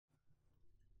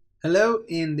Hello,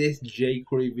 in this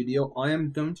jQuery video, I am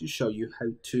going to show you how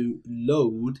to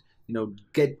load,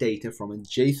 get data from a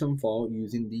JSON file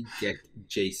using the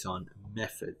getJSON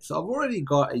method. So I've already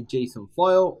got a JSON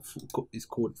file. It's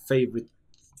called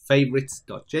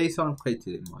favorites.json.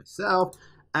 Created it myself,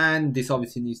 and this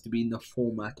obviously needs to be in the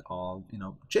format of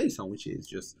JSON, which is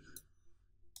just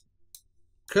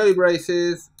curly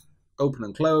braces, open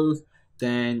and close.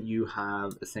 Then you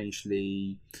have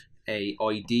essentially a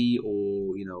ID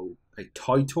or a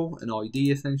title, an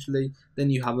ID essentially. Then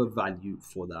you have a value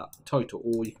for that title,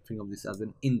 or you can think of this as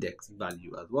an index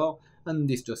value as well, and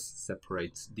this just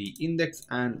separates the index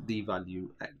and the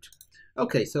value out.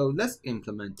 Okay, so let's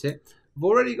implement it. I've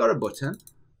already got a button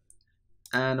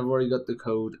and I've already got the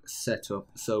code set up,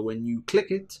 so when you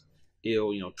click it,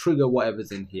 it'll trigger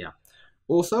whatever's in here.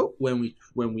 Also, when we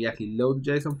actually load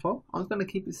the JSON file, I'm going to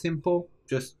keep it simple,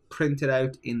 just print it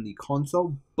out in the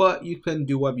console, but you can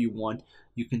do whatever you want.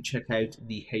 You can check out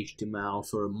the HTML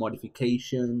sort of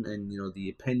modification and the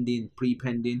appending,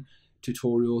 pre-pending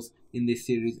tutorials in this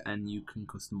series, and you can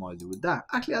customize it with that.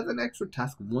 Actually, as an extra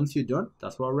task, once you're done,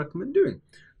 that's what I recommend doing.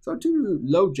 So to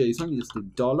load JSON, you just do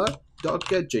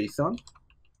 $.getJSON.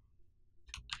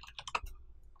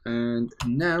 And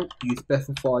now you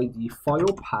specify the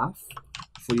file path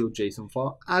for your JSON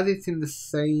file as it's in the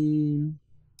same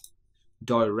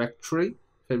directory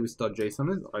favorites.json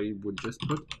is. I would just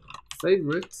put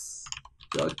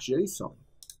favorites.json.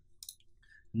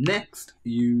 Next,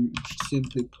 you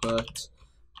simply put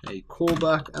a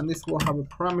callback, and this will have a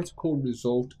parameter called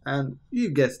result, and you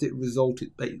guessed it, result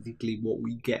is basically what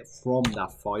we get from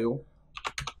that file.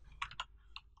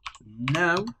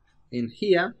 Now in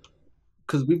here,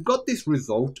 because we've got this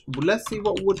result, let's see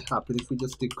what would happen if we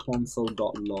just did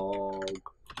console.log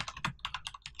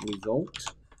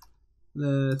result.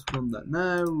 Let's run that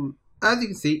now. As you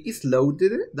can see, it's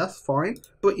loaded it, that's fine,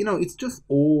 but it's just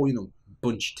all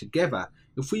bunched together.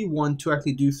 If we want to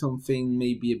actually do something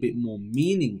maybe a bit more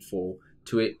meaningful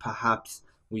to it, perhaps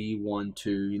we want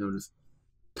to just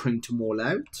print them all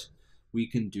out, we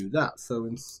can do that. So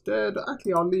instead,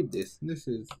 actually I'll leave this. This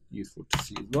is useful to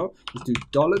see as well. Let's do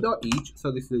 $.each.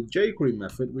 So this is a jQuery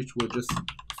method, which will just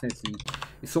essentially,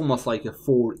 it's almost like a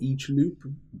for each loop,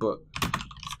 but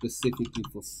specifically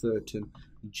for certain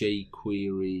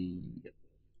jQuery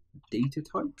data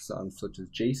types, such as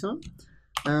JSON.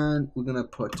 And we're gonna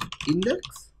put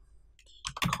index,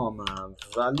 comma,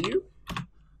 value.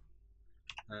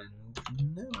 And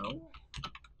now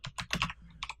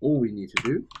all we need to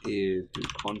do is do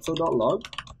console.log.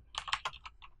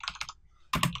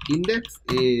 Index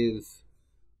is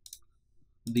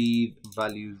these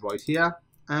values right here,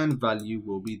 and value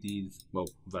will be these,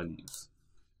 values.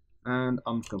 And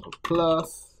I'm just going to put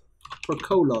plus, put a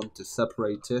colon to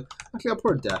separate it. Actually, I'll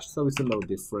put a dash so it's a little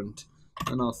different.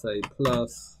 And I'll say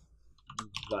plus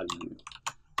value.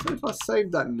 So if I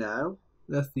save that now,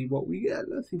 let's see what we get.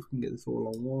 Let's see if we can get this all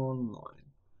on one line.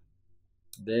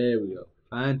 There we go.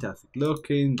 Fantastic,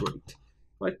 looking great.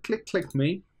 If I click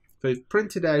me, so it's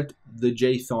printed out the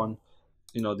JSON,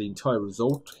 the entire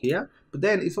result here, but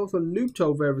then it's also looped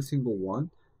over every single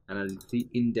one, and as you can see,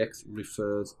 index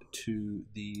refers to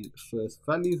the first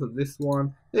values of this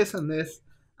one, this and this,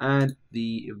 and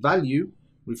the value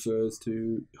refers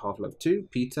to Half-Life 2,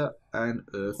 Peter, and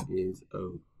Earth is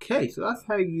okay. So that's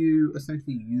how you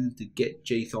essentially use the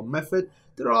getJSON method.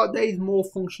 There is more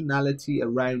functionality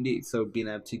around it, so being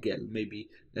able to get maybe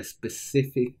a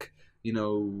specific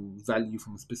value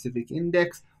from a specific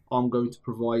index. I'm going to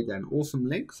provide an awesome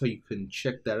link so you can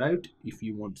check that out if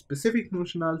you want specific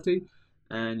functionality,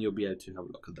 and you'll be able to have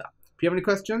a look at that. If you have any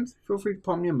questions, feel free to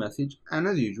pop me a message, and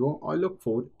as usual, I look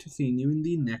forward to seeing you in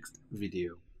the next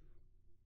video.